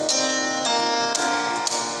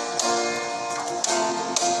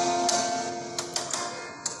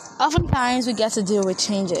Oftentimes, we get to deal with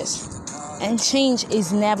changes, and change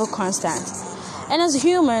is never constant. And as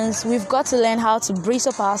humans, we've got to learn how to brace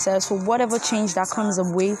up ourselves for whatever change that comes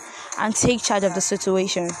our way and take charge of the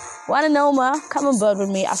situation. Want to know more? Come on board with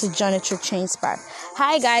me as we journey through Change Spark.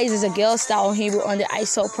 Hi guys, it's a girl Star Ohibu on the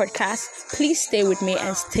ISOL podcast. Please stay with me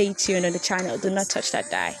and stay tuned on the channel. Do not touch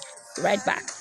that die. Right back.